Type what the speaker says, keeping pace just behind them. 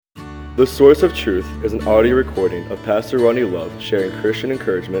The Source of Truth is an audio recording of Pastor Ronnie Love sharing Christian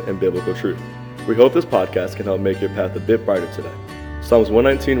encouragement and biblical truth. We hope this podcast can help make your path a bit brighter today. Psalms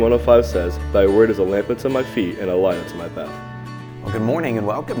 119:105 says, "Thy word is a lamp unto my feet and a light unto my path." Well, good morning and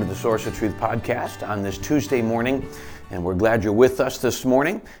welcome to the Source of Truth podcast on this Tuesday morning. And we're glad you're with us this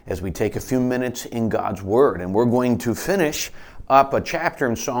morning as we take a few minutes in God's Word. And we're going to finish up a chapter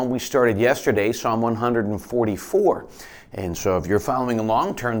in Psalm we started yesterday, Psalm 144. And so if you're following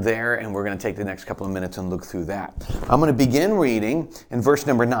along, turn there, and we're going to take the next couple of minutes and look through that. I'm going to begin reading in verse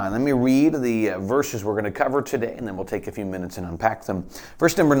number 9. Let me read the verses we're going to cover today, and then we'll take a few minutes and unpack them.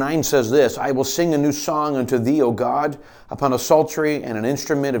 Verse number 9 says this, "I will sing a new song unto thee, O God, upon a psaltery and an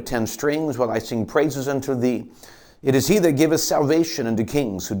instrument of 10 strings, while I sing praises unto thee. It is he that giveth salvation unto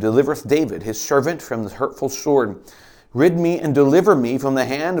kings, who delivereth David, his servant, from the hurtful sword. Rid me and deliver me from the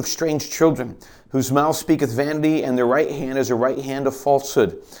hand of strange children, whose mouth speaketh vanity, and their right hand is a right hand of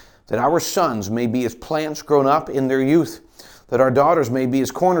falsehood. That our sons may be as plants grown up in their youth, that our daughters may be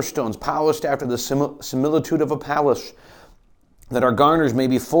as cornerstones, polished after the similitude of a palace. That our garners may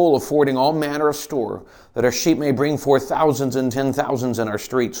be full, affording all manner of store, that our sheep may bring forth thousands and 10,000s in our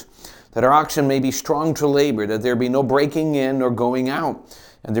streets, that our oxen may be strong to labor, that there be no breaking in nor going out,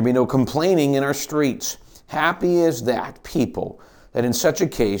 and there be no complaining in our streets. Happy is that people, that in such a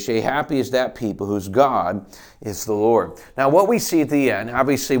case, yea, happy is that people whose God is the Lord." Now, what we see at the end,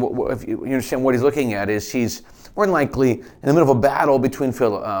 obviously, if you understand what he's looking at, is he's more than likely in the middle of a battle between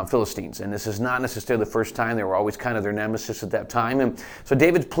Philistines. And this is not necessarily the first time. They were always kind of their nemesis at that time. And so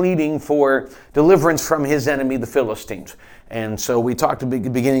David's pleading for deliverance from his enemy, the Philistines. And so we talked at the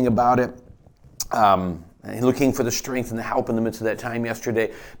beginning about it. Looking for the strength and the help in the midst of that time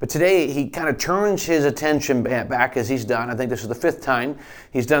yesterday. But today, he kind of turns his attention back as he's done. I think this is the 5th time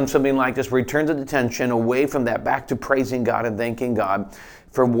he's done something like this, where he turns his attention away from that back to praising God and thanking God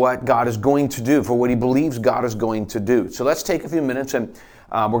for what God is going to do, for what he believes God is going to do. So let's take a few minutes and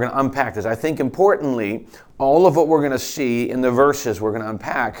we're going to unpack this. I think importantly, all of what we're going to see in the verses we're going to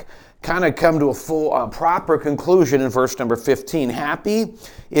unpack kind of come to a full, proper conclusion in verse number 15. Happy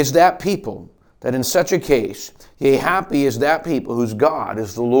is that people, that in such a case, yea, happy is that people whose God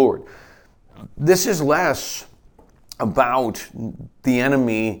is the Lord. This is less about the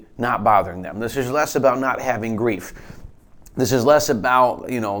enemy not bothering them. This is less about not having grief. This is less about,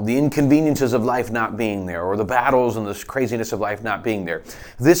 the inconveniences of life not being there, or the battles and the craziness of life not being there.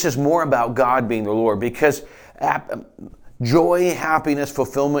 This is more about God being the Lord, because joy, happiness,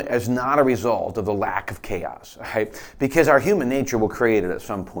 fulfillment is not a result of the lack of chaos, right? Because our human nature will create it at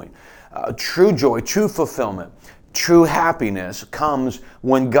some point. True joy, true fulfillment, true happiness comes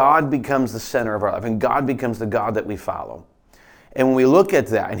when God becomes the center of our life, and God becomes the God that we follow. And when we look at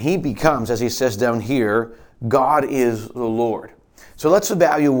that, and he becomes, as he says down here, God is the Lord. So let's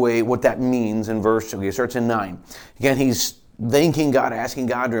evaluate what that means in verse 2. He starts in 9. Again, he's thanking God, asking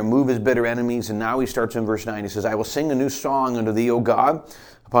God to remove his bitter enemies, and now he starts in verse 9. He says, "I will sing a new song unto thee, O God,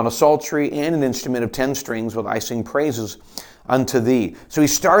 upon a psaltery and an instrument of 10 strings, will I sing praises unto thee." So he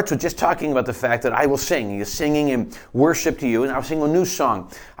starts with just talking about the fact that I will sing. He is singing in worship to you, and I'll sing a new song.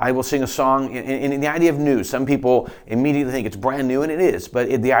 I will sing a song in the idea of new. Some people immediately think it's brand new, and it is,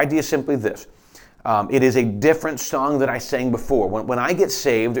 but the idea is simply this. It is a different song that I sang before. When I get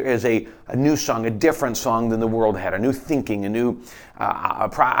saved, there is a new song, a different song than the world had, a new thinking, a new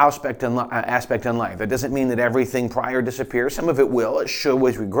aspect in life. That doesn't mean that everything prior disappears. Some of it will. It should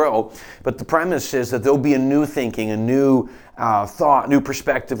as we grow. But the premise is that there'll be a new thinking, a new thought, new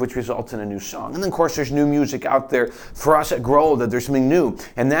perspective, which results in a new song. And then, of course, there's new music out there for us at Grow, that there's something new.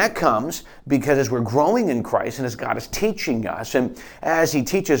 And that comes because as we're growing in Christ and as God is teaching us, and as he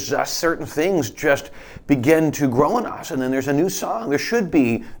teaches us, certain things just begin to grow in us. And then there's a new song. There should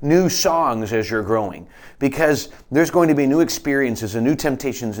be new songs as you're growing, because there's going to be new experiences and new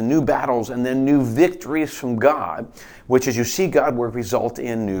temptations and new battles and then new victories from God, which, as you see God work, result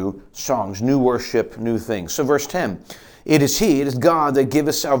in new songs, new worship, new things. So verse 10, it is God that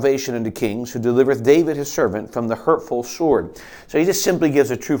giveth salvation unto kings, who delivereth David his servant from the hurtful sword. So he just simply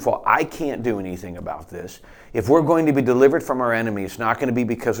gives a truthful, I can't do anything about this. If we're going to be delivered from our enemy, it's not going to be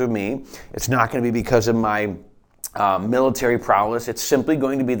because of me. It's not going to be because of my military prowess. It's simply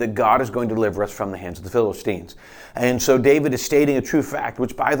going to be that God is going to deliver us from the hands of the Philistines. And so David is stating a true fact,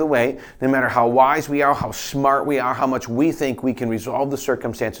 which, by the way, no matter how wise we are, how smart we are, how much we think we can resolve the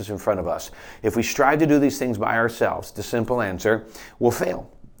circumstances in front of us, if we strive to do these things by ourselves, the simple answer, we'll fail.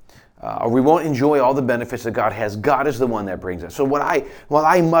 We won't enjoy all the benefits that God has. God is the one that brings us. So while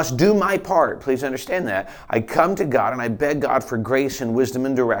I must do my part, please understand that, I come to God and I beg God for grace and wisdom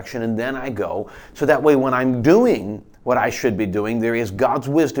and direction, and then I go. So that way when I'm doing what I should be doing. There is God's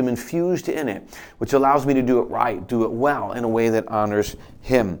wisdom infused in it, which allows me to do it right, do it well, in a way that honors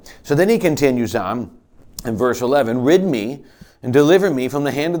Him. So then he continues on in verse 11, rid me and deliver me from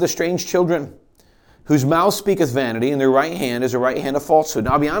the hand of the strange children, whose mouth speaketh vanity, and their right hand is a right hand of falsehood.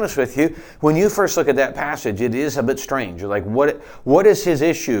 Now, I'll be honest with you, when you first look at that passage, it is a bit strange. You're like, what is his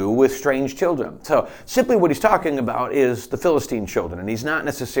issue with strange children? So simply what he's talking about is the Philistine children, and he's not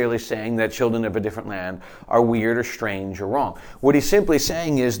necessarily saying that children of a different land are weird or strange or wrong. What he's simply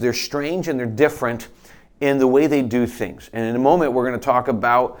saying is they're strange and they're different in the way they do things. And in a moment, we're going to talk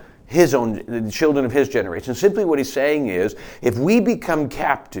about the children of his generation. Simply what he's saying is, if we become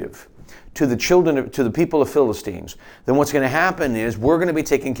captive to the people of Philistines, then what's going to happen is we're going to be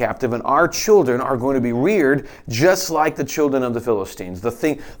taken captive, and our children are going to be reared just like the children of the Philistines.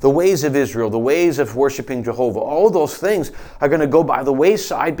 The ways of Israel, the ways of worshiping Jehovah, all of those things are going to go by the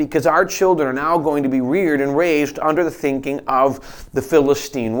wayside, because our children are now going to be reared and raised under the thinking of the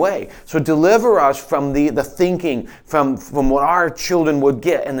Philistine way. So deliver us from the thinking, from what our children would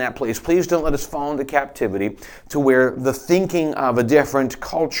get in that place. Please don't let us fall into captivity to where the thinking of a different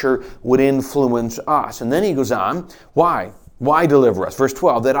culture would influence us. And then he goes on, why? Why deliver us? Verse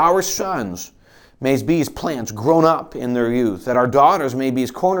 12, that our sons may be as plants grown up in their youth, that our daughters may be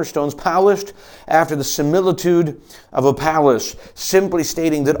as cornerstones polished after the similitude of a palace, simply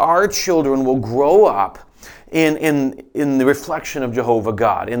stating that our children will grow up in the reflection of Jehovah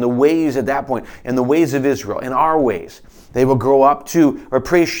God, in the ways at that point, in the ways of Israel, in our ways. They will grow up to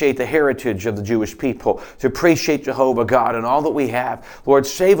appreciate the heritage of the Jewish people, to appreciate Jehovah God and all that we have. Lord,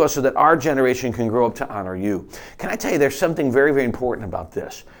 save us so that our generation can grow up to honor you. Can I tell you, there's something very, very important about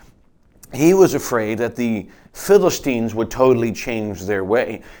this. He was afraid that the Philistines would totally change their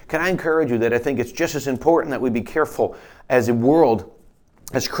way. Can I encourage you that I think it's just as important that we be careful as a world,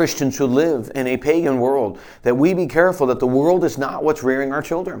 as Christians who live in a pagan world, that we be careful that the world is not what's rearing our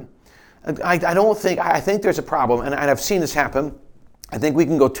children. I think there's a problem, and I've seen this happen. I think we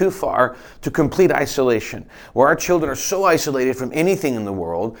can go too far to complete isolation, where our children are so isolated from anything in the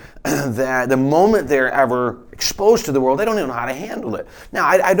world that the moment they're ever exposed to the world, they don't even know how to handle it. Now,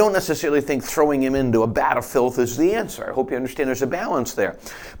 I don't necessarily think throwing him into a vat of filth is the answer. I hope you understand there's a balance there.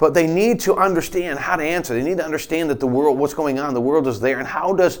 But they need to understand how to answer. They need to understand that the world, what's going on, the world is there, and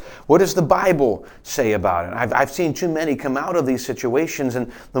what does the Bible say about it? I've seen too many come out of these situations, and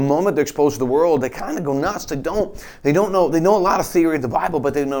the moment they're exposed to the world, they kind of go nuts. They know a lot of theory of the Bible,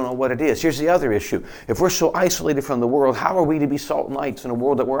 but they don't know what it is. Here's the other issue. If we're so isolated from the world, how are we to be salt and lights in a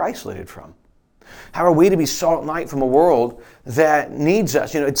world that we're isolated from? How are we to be salt and light from a world that needs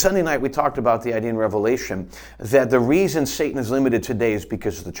us? It's Sunday night we talked about the idea in Revelation that the reason Satan is limited today is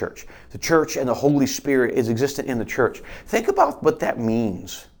because of the church. The church and the Holy Spirit is existent in the church. Think about what that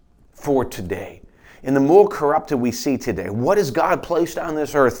means for today. In the more corrupted we see today, what has God placed on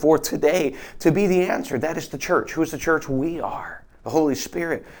this earth for today to be the answer? That is the church. Who is the church? We are. The Holy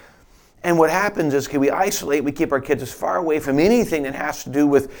Spirit. And what happens is we isolate, we keep our kids as far away from anything that has to do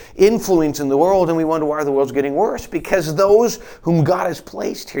with influence in the world, and we wonder why the world's getting worse, because those whom God has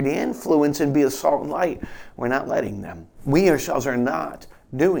placed here to influence and be a salt and light, we're not letting them. We ourselves are not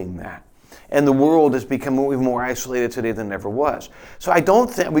doing that. And the world has become even more isolated today than it ever was. So I don't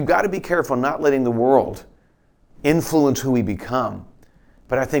think, we've got to be careful not letting the world influence who we become.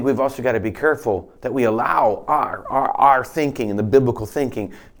 But I think we've also got to be careful that we allow our thinking and the biblical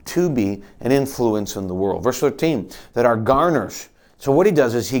thinking to be an influence in the world. Verse 13, that our garners. So what he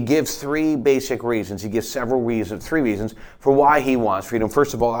does is he gives three basic reasons. He gives three reasons for why he wants freedom.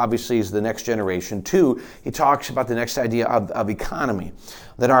 First of all, obviously, is the next generation. Two, he talks about the next idea of economy.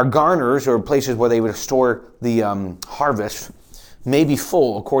 That our garners, or places where they would store the harvest, may be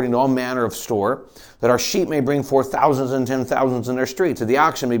full according to all manner of store, that our sheep may bring forth thousands and 10,000s in their streets, that the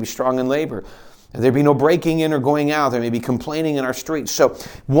oxen may be strong in labor, that there be no breaking in or going out, there may be complaining in our streets. So,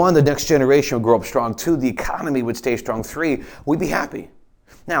 one, the next generation would grow up strong. Two, the economy would stay strong. Three, we'd be happy.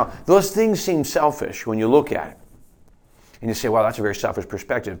 Now, those things seem selfish when you look at it. And you say, well, that's a very selfish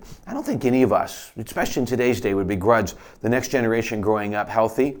perspective. I don't think any of us, especially in today's day, would begrudge the next generation growing up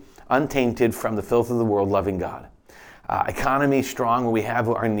healthy, untainted from the filth of the world, loving God. Economy strong where we have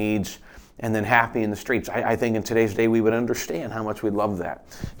our needs, and then happy in the streets. I think in today's day we would understand how much we love that.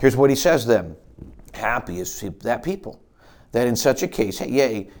 Here's what he says then. Happy is that people. That in such a case,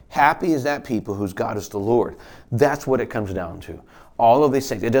 yea, happy is that people whose God is the Lord. That's what it comes down to. all of these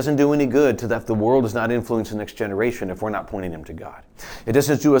things. It doesn't do any good to that the world does not influence the next generation if we're not pointing them to God. It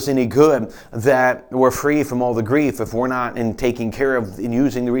doesn't do us any good that we're free from all the grief if we're not in taking care of and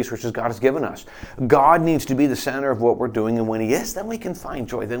using the resources God has given us. God needs to be the center of what we're doing, and when He is, then we can find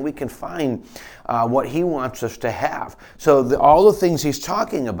joy. Then we can find what He wants us to have. So all the things He's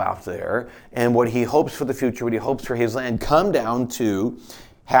talking about there and what He hopes for the future, what He hopes for His land, come down to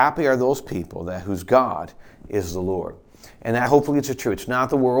happy are those people whose God is the Lord. And that hopefully it's true. It's not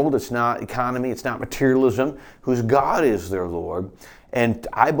the world, it's not economy, it's not materialism, whose God is their Lord. And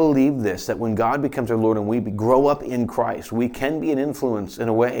I believe this, that when God becomes our Lord and we grow up in Christ, we can be an influence in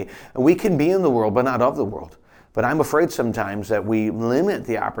a way. We can be in the world, but not of the world. But I'm afraid sometimes that we limit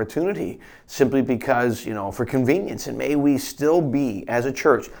the opportunity simply because, for convenience. And may we still be, as a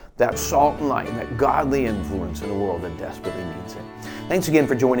church, that salt and light, that godly influence in a world that desperately needs it. Thanks again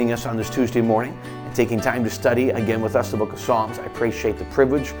for joining us on this Tuesday morning and taking time to study again with us the book of Psalms. I appreciate the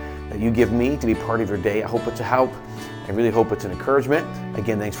privilege that you give me to be part of your day. I hope it's a help. I really hope it's an encouragement.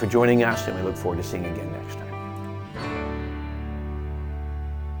 Again, thanks for joining us, and we look forward to seeing you again next time.